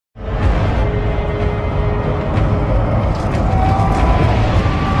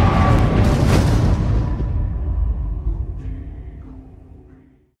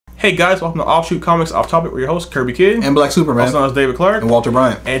Hey guys, welcome to Offshoot Comics Off Topic. We're your hosts, Kirby Kid. And Black Superman. Also known as David Clark. And Walter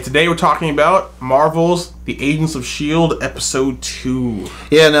Bryant. And today we're talking about Marvel's The Agents of S.H.I.E.L.D. Episode 2.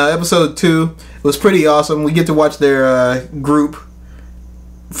 Yeah, no, Episode 2 was pretty awesome. We get to watch their group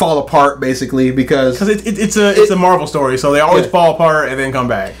fall apart, basically, because it's a Marvel story, so they always fall apart and then come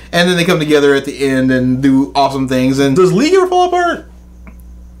back. And then they come together at the end and do awesome things. And does League ever fall apart?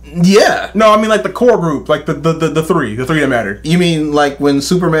 Yeah. No, I mean like the core group, like the three that mattered. You mean like when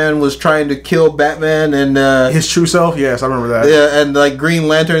Superman was trying to kill Batman and his true self? Yes, I remember that. Yeah, and like Green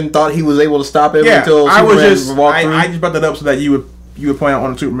Lantern thought he was able to stop him until Superman walked through. I just brought that up so that you would point out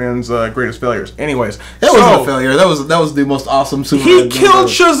one of Superman's greatest failures. Anyways, that wasn't a failure. That was the most awesome Superman. He killed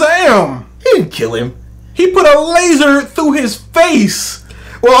Shazam. He didn't kill him. He put a laser through his face.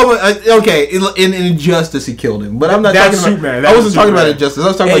 Well, okay, in Injustice he killed him, but I'm not talking about Superman. I wasn't talking about Injustice. I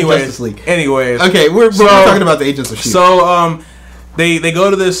was talking about Justice League. Anyways, okay, we're talking about the Agents of S.H.I.E.L.D. So, they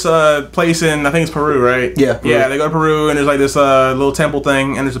go to this place in, I think it's Peru, right? Yeah, Peru. Yeah. They go to Peru and there's like this little temple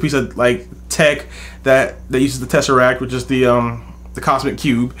thing, and there's a piece of like tech that uses the Tesseract, which is the cosmic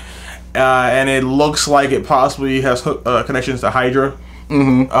cube, and it looks like it possibly has connections to Hydra.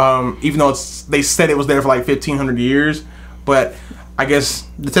 Mm-hmm. Even though they said it was there for like 1,500 years, but I guess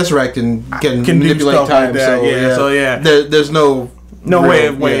the Tesseract can manipulate time. Like so there's no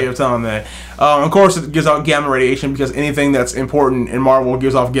way of telling that. Of course, it gives out gamma radiation because anything that's important in Marvel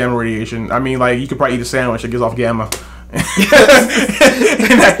gives off gamma radiation. I mean, like you could probably eat a sandwich that gives off gamma in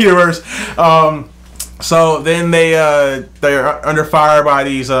that universe. So then they're under fire by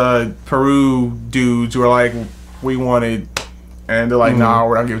these Peru dudes who are like, we want it, and they're like, nah,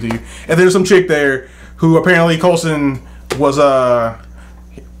 we're not giving it to you. And there's some chick there who apparently Coulson was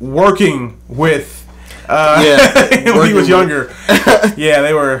working with when he was younger. There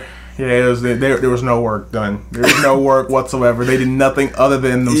was no work done. There was no work whatsoever. They did nothing other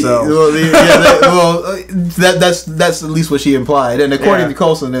than themselves. That's at least what she implied. And according to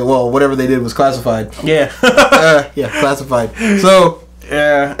Coulson, whatever they did was classified. Yeah. Classified. So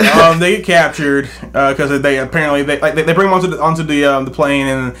they get captured because they apparently they bring them onto the plane,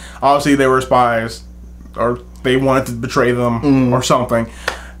 and obviously they were spies, or they wanted to betray them or something.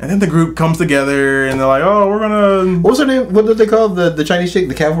 And then the group comes together and they're like, oh, we're gonna... What was her name? What did they call the Chinese chick?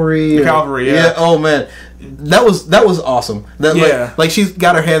 The Cavalry? The Cavalry, yeah. Oh, man. That was awesome. Like she's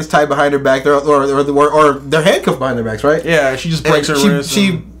got her hands tied behind her back, or they're handcuffed behind their backs, right? Yeah, she just breaks her wrist.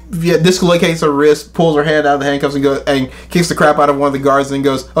 She dislocates her wrist, pulls her hand out of the handcuffs and kicks the crap out of one of the guards, and then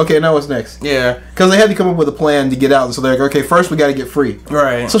goes, okay, now what's next? Yeah. Because they had to come up with a plan to get out, and so they're like, okay, first we got to get free.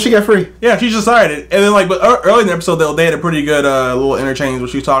 Right. So she got free. Yeah, she decided. And then, but early in the episode, they had a pretty good little interchange where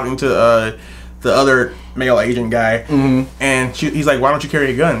she was talking to the other male agent guy, and he's like, why don't you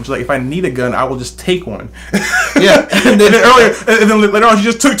carry a gun? She's like, if I need a gun, I will just take one. Yeah. and then later on, she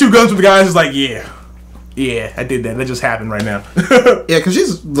just took 2 guns from the guys. It's like, yeah, I did that. That just happened right now. Yeah, because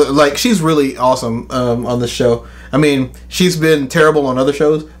she's really awesome on this show. I mean, she's been terrible on other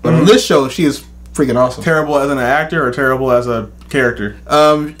shows, but on this show, she is freaking awesome. Terrible as an actor or terrible as a character?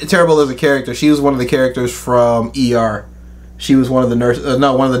 Terrible as a character. She was one of the characters from ER. She was one of the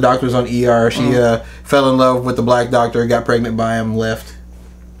one of the doctors on ER. She fell in love with the black doctor, got pregnant by him, left.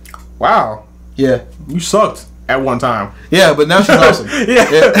 Wow. Yeah. You sucked at one time. Yeah, but now she's awesome.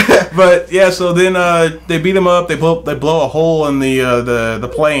 But so then they beat him up. They blow a hole in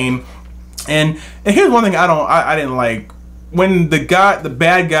the plane. And here's one thing I didn't like. When the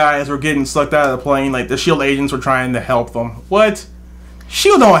bad guys were getting sucked out of the plane, like the S.H.I.E.L.D. agents were trying to help them. What?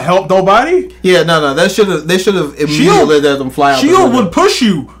 S.H.I.E.L.D. don't help nobody. Yeah, no. They should have immediately let them fly out. S.H.I.E.L.D. would push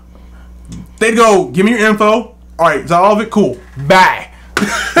you. They'd go, give me your info. All right, is that all of it? Cool. Bye.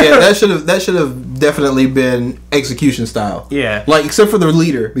 Yeah, that should have definitely been execution style. Yeah, like except for the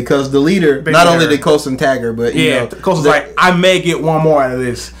leader, because the leader not only did Coulson tag her, but Coulson's like, I may get one more out of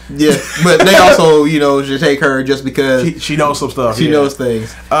this. Yeah, but they also should take her just because she knows some stuff. She knows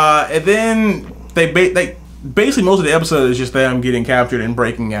things. And then they basically most of the episode is just them getting captured and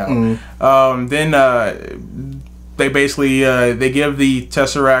breaking out. Then they basically they give the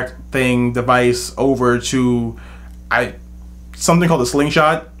Tesseract device over to something called a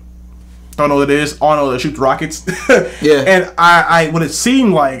slingshot. Don't know what it is. All I know that it shoots rockets. Yeah. And I what it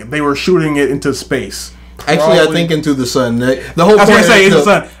seemed like they were shooting it into space. Actually, I think into the sun. The whole I was going to say, into the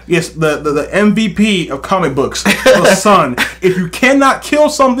sun. Yes, the MVP of comic books, the sun. If you cannot kill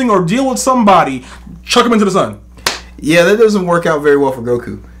something or deal with somebody, chuck them into the sun. Yeah, that doesn't work out very well for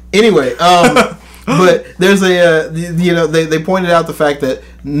Goku. Anyway, but there's they pointed out the fact that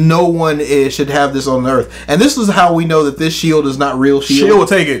no one should have this on Earth, and this is how we know that this shield is not real shield. Shield will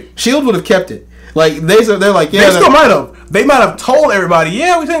take it. Shield would have kept it. Like they're like, yeah, they still might have. They might have told everybody,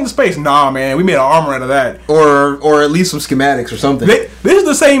 yeah, we sent into space. Nah, man, we made an armor out of that, or at least some schematics or something. This is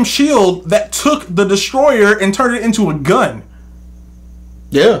the same shield that took the destroyer and turned it into a gun.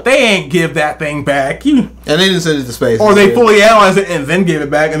 Yeah, they ain't give that thing back. And they didn't send it to space, or they fully analyzed it and then gave it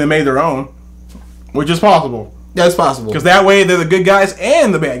back and then made their own, which is possible. That's possible because that way they're the good guys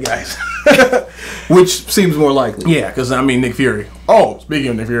and the bad guys, which seems more likely. Yeah, because I mean Nick Fury. Oh, speaking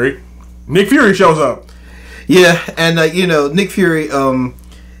of Nick Fury shows up. Yeah, and Nick Fury,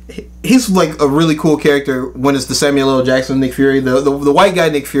 he's like a really cool character when it's the Samuel L. Jackson Nick Fury, the white guy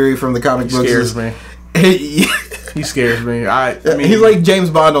Nick Fury from the comic books. Scares me. He scares me. I mean, he's like James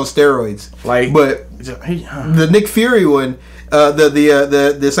Bond on steroids. Like, but the Nick Fury one,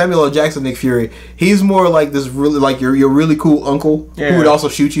 the Samuel L. Jackson Nick Fury, he's more like this really like your really cool uncle who would also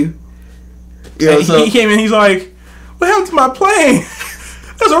shoot you. He came in. He's like, "What happened to my plane?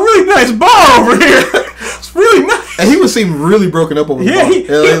 There's a really nice bar over here. It's really nice." And he would seem really broken up over the bar. He's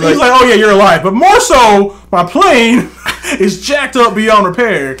like, "Oh yeah, you're alive, but more so, my plane is jacked up beyond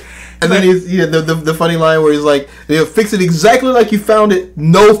repair." And then the funny line where he's like, "Fix it exactly like you found it.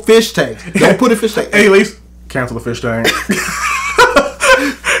 No fish tank. Don't put a fish tank." Hey, at least cancel the fish tank.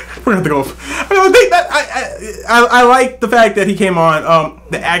 We're gonna have to go. I like the fact that he came on.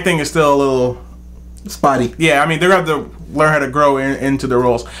 The acting is still a little spotty. Yeah, I mean they're gonna have to learn how to grow into their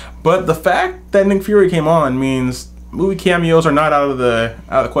roles. But the fact that Nick Fury came on means movie cameos are not out of the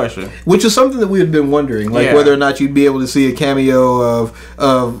question. Which is something that we had been wondering, like whether or not you'd be able to see a cameo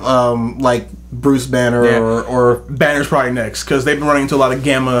of like Bruce Banner or Banner's probably next because they've been running into a lot of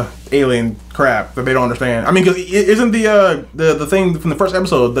gamma alien crap that they don't understand. I mean, because isn't the thing from the first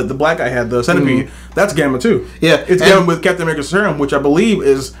episode that the black guy had, the centipede, that's gamma too. Yeah, it's gamma with Captain America's serum, which I believe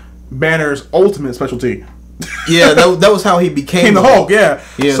is Banner's ultimate specialty. Yeah, that was how he became the Hulk. Yeah.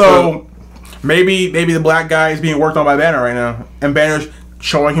 So maybe the black guy is being worked on by Banner right now, and Banner's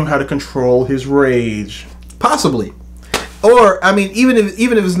showing him how to control his rage. Possibly. Or, I mean, even if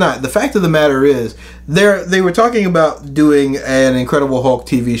it's not, the fact of the matter is, they were talking about doing an Incredible Hulk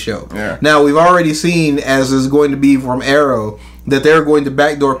TV show. Yeah. Now, we've already seen, as is going to be from Arrow, that they're going to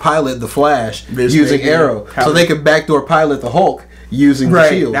backdoor pilot the Flash using Arrow. So they could backdoor pilot the Hulk using the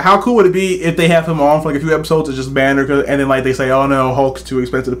S.H.I.E.L.D. Now, how cool would it be if they have him on for like a few episodes of just Banner, and then like they say, "Oh no, Hulk's too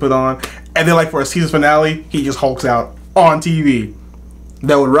expensive to put on," and then like for a season finale, he just Hulks out on TV.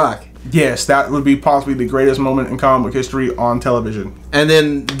 That would rock. Yes, that would be possibly the greatest moment in comic book history on television. And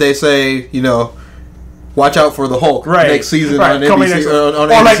then they say, watch out for the Hulk next season on NBC. Or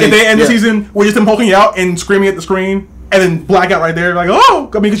like if they end the season with just him hulking out and screaming at the screen, and then blackout right there, like,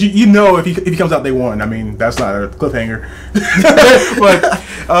 oh, I mean, because if he comes out, they won. I mean, that's not a cliffhanger.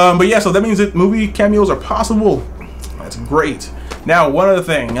 but yeah, so that means that movie cameos are possible. That's great. Now, one other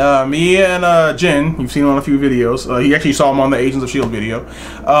thing, me and Jen, you've seen him on a few videos. He actually saw him on the Agents of S.H.I.E.L.D. video.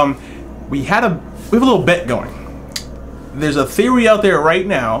 We have a little bet going. There's a theory out there right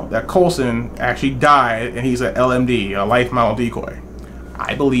now that Coulson actually died and he's an LMD, a life model decoy.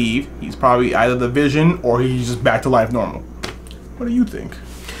 I believe he's probably either the Vision or he's just back to life normal. What do you think?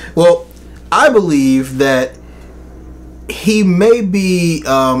 Well, I believe that he may be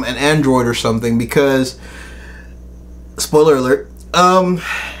an android or something because, spoiler alert,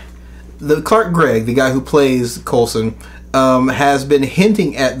 the Clark Gregg, the guy who plays Coulson, has been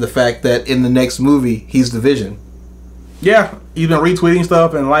hinting at the fact that in the next movie he's the Vision. Yeah, he's been retweeting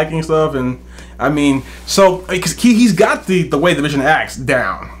stuff and liking stuff, and I mean, so because he's got the way the Vision acts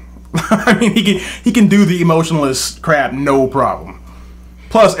down. I mean, he can do the emotionless crap no problem.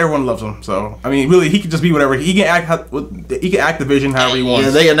 Plus, everyone loves him, so I mean, really, he can just be whatever he can act. He can act the Vision however he wants.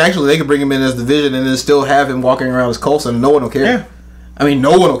 Yeah, they could bring him in as the Vision and then still have him walking around as Coulson, and no one will care. Yeah. I mean,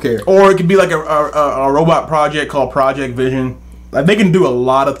 no one will care. Or it could be like a robot project called Project Vision. Like they can do a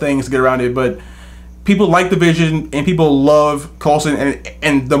lot of things to get around it, but people like the Vision and people love Coulson,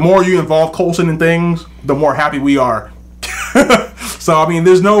 and the more you involve Coulson in things, the more happy we are. So I mean,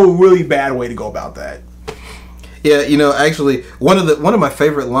 there's no really bad way to go about that. Yeah, actually, one of my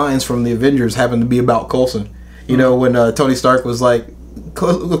favorite lines from the Avengers happened to be about Coulson. When Tony Stark was like,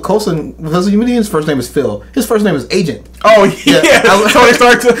 Coulson, his first name is Phil. His first name is Agent. Oh, yeah. Tony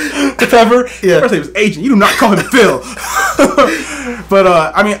Stark to Pepper. Yeah. His first name is Agent. You do not call him Phil. But,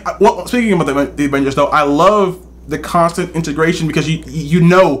 I mean, speaking about the Avengers, though, I love the constant integration because you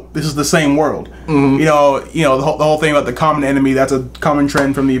know this is the same world. Mm-hmm. The whole thing about the common enemy, that's a common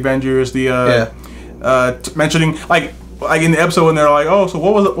trend from the Avengers. Mentioning, like in the episode when they're like, oh, so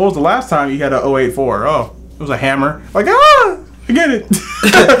what was the last time you had a 084? Oh, it was a hammer. Like, I get it.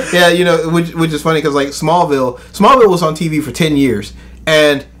 Yeah, which is funny because like Smallville was on TV for 10 years,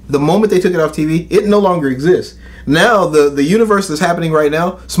 and the moment they took it off TV, it no longer exists. Now, the universe that's happening right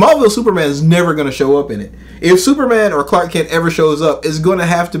now, Smallville Superman is never going to show up in it. If Superman or Clark Kent ever shows up, it's going to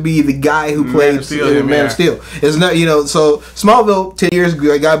have to be the guy who played Man of Steel. It's not, so Smallville, 10 years,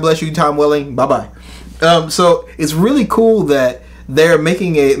 God bless you, Tom Welling, bye-bye. So it's really cool that they're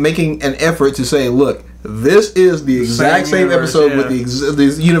making an effort to say, look, this is the exact same episode with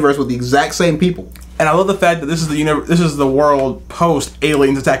the universe with the exact same people. And I love the fact that this is the world post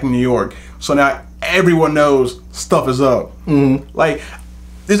aliens attacking New York. So now everyone knows stuff is up. Mm-hmm. Like,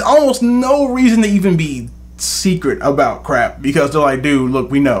 there's almost no reason to even be secret about crap because they're like, dude,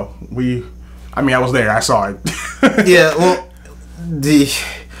 look, we know. I was there. I saw it. Yeah, well,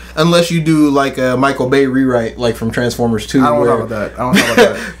 unless you do like a Michael Bay rewrite, like from Transformers 2. I don't know about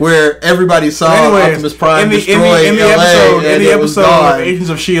that. Where everybody saw Optimus Prime destroy in the episode of Agents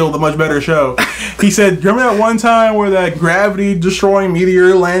of S.H.I.E.L.D., the much better show. He said, remember that one time where that gravity-destroying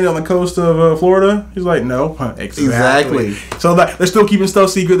meteor landed on the coast of Florida? He's like, no. Exactly. So they're still keeping stuff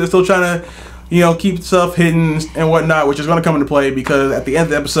secret. They're still trying to, keep stuff hidden and whatnot, which is going to come into play because at the end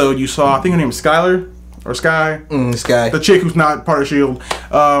of the episode, you saw, I think her name is Skylar. Or Sky. Sky. The chick who's not part of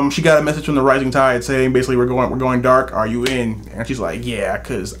S.H.I.E.L.D. She got a message from the Rising Tide saying basically we're going dark. Are you in? And she's like, yeah,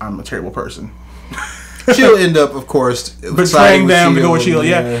 because I'm a terrible person. She'll end up, of course, betraying them to go with S.H.I.E.L.D.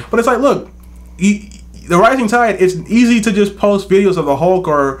 Yeah. But it's like, look, the Rising Tide, it's easy to just post videos of the Hulk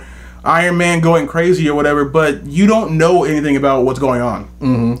or Iron Man going crazy or whatever, but you don't know anything about what's going on.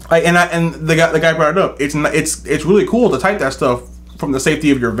 Mm-hmm. Like, and the guy brought it up. It's really cool to type that stuff from the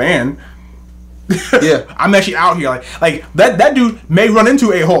safety of your van. Yeah, I'm actually out here like that dude may run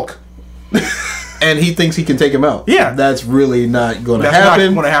into a Hulk, and he thinks he can take him out. Yeah, that's really not going to happen. That's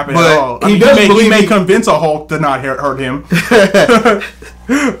not going to happen at all. He may convince a Hulk to not hurt him.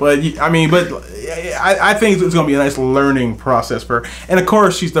 But I think it's going to be a nice learning process for her. And of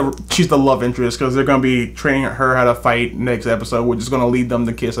course she's the love interest because they're going to be training her how to fight next episode, which is going to lead them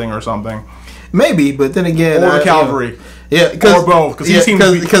to kissing or something. Maybe, but then again, or the cavalry. Yeah, or both. Because he seems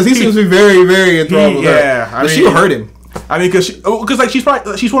to be very, very enthralled with her. Yeah, she'll hurt him. I mean, because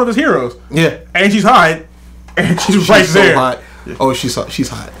she's one of his heroes. Yeah, and she's hot, and she's right there. So hot. Oh, she's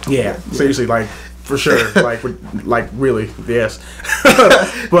hot. Yeah, seriously, like for sure, like really, yes.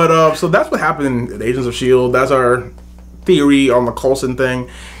 But so that's what happened in Agents of S.H.I.E.L.D. That's our theory on the Coulson thing,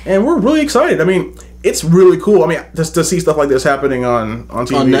 and we're really excited. I mean, it's really cool. I mean, just to see stuff like this happening on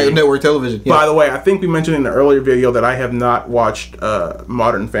TV. On network television. Yeah. By the way, I think we mentioned in the earlier video that I have not watched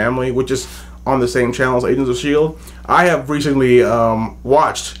Modern Family, which is on the same channel as Agents of S.H.I.E.L.D. I have recently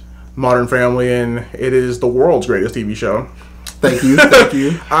watched Modern Family, and it is the world's greatest TV show. Thank you.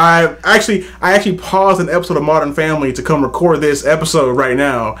 I actually paused an episode of Modern Family to come record this episode right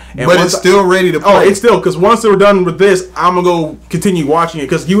now. And but it's still ready to play. Oh, it's still, because once they're done with this, I'm going to go continue watching it.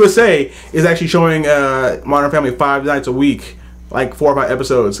 Because USA is actually showing Modern Family 5 nights a week, like 4 or 5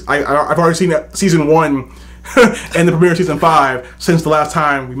 episodes. I've already seen season 1 and the premiere of season 5 since the last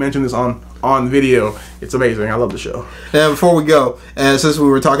time we mentioned this on video. It's amazing. I love the show. Now, before we go, and since we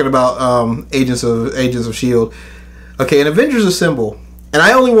were talking about Agents of S.H.I.E.L.D., okay, in Avengers Assemble, and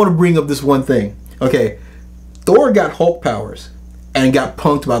I only want to bring up this one thing. Okay, Thor got Hulk powers and got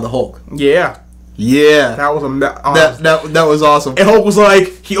punked by the Hulk. Yeah. That was that was awesome. And Hulk was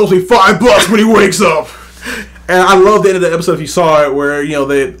like, he owes me $5 when he wakes up. And I love the end of the episode if you saw it, where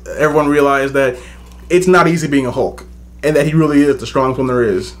everyone realized that it's not easy being a Hulk, and that he really is the strongest one there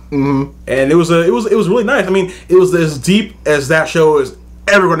is. Mm-hmm. And it was really nice. I mean, it was as deep as that show is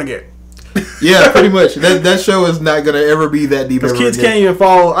ever going to get. Yeah, pretty much. That show is not going to ever be that deep. Because kids can't even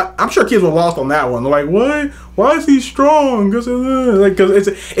follow. I'm sure kids were lost on that one. They're like, what? Why is he strong? Because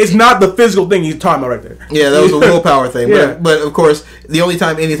it's not the physical thing he's talking about right there. Yeah, that was a willpower thing. Yeah. But of course, the only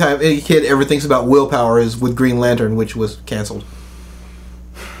time any kid ever thinks about willpower is with Green Lantern, which was canceled.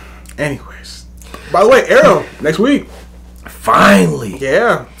 Anyways. By the way, Arrow, next week. Finally.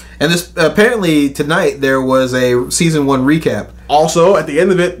 Yeah. And this apparently tonight there was a season 1 recap. Also, at the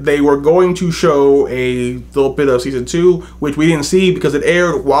end of it, they were going to show a little bit of season 2, which we didn't see because it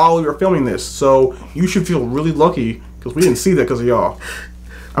aired while we were filming this. So you should feel really lucky because we didn't see that because of y'all.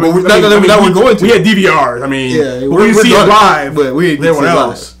 I mean, we're going to. We had DVRs. I mean, yeah, we didn't see it live, but we didn't see it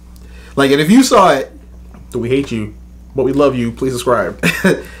else. Like, and if you saw it, we hate you, but we love you. Please subscribe.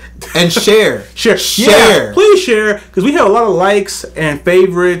 And share. Yeah, please share, because we have a lot of likes and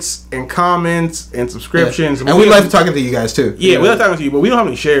favorites and comments and subscriptions. Yeah. And we like talking to you guys too. Yeah, we like talking to you, but we don't have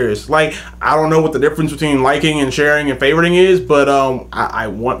any shares. Like, I don't know what the difference between liking and sharing and favoriting is, but I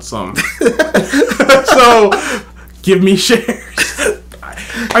want some. So give me shares.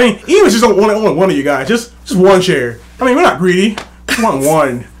 I mean, even if it's just only one of you guys, just one share. I mean, we're not greedy. We want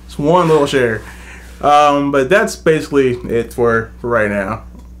one. One little share. But that's basically it for right now.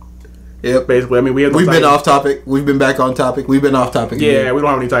 Yep. Basically, I mean, we've been off topic. We've been back on topic. We've been off topic. Yeah, again. we don't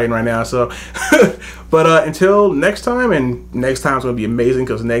have any Titan right now. So, but until next time, and next time's going to be amazing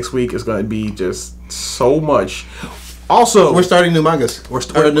because next week is going to be just so much. Also, we're starting new mangas. We're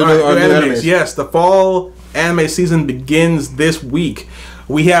starting new animes. Yes, the fall anime season begins this week.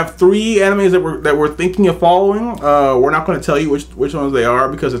 We have 3 animes that we're thinking of following. We're not going to tell you which ones they are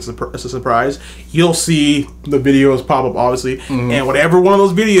because it's a surprise. You'll see the videos pop up, obviously, and whatever one of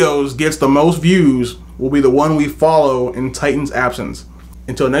those videos gets the most views will be the one we follow in Titan's absence.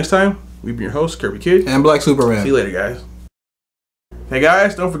 Until next time, we've been your hosts, Kirby Kid and Black Superman. See you later, guys. Hey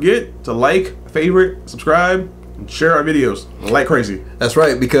guys, don't forget to like, favorite, subscribe, and share our videos like crazy. That's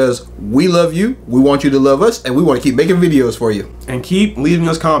right, because we love you, we want you to love us, and we want to keep making videos for you. And keep leaving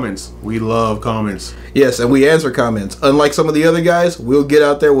us comments. We love comments. Yes, and we answer comments. Unlike some of the other guys, we'll get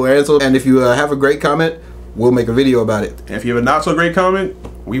out there, we'll answer, and if you have a great comment, we'll make a video about it. And if you have a not so great comment,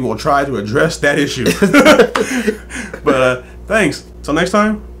 we will try to address that issue. But thanks. Till next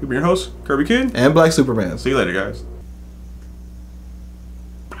time, we've been your host, Kirby Kid and Black Superman. See you later, guys.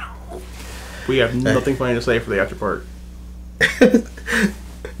 We have nothing funny to say for the after part.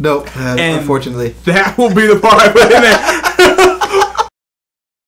 Nope, unfortunately. That will be the part I put in there.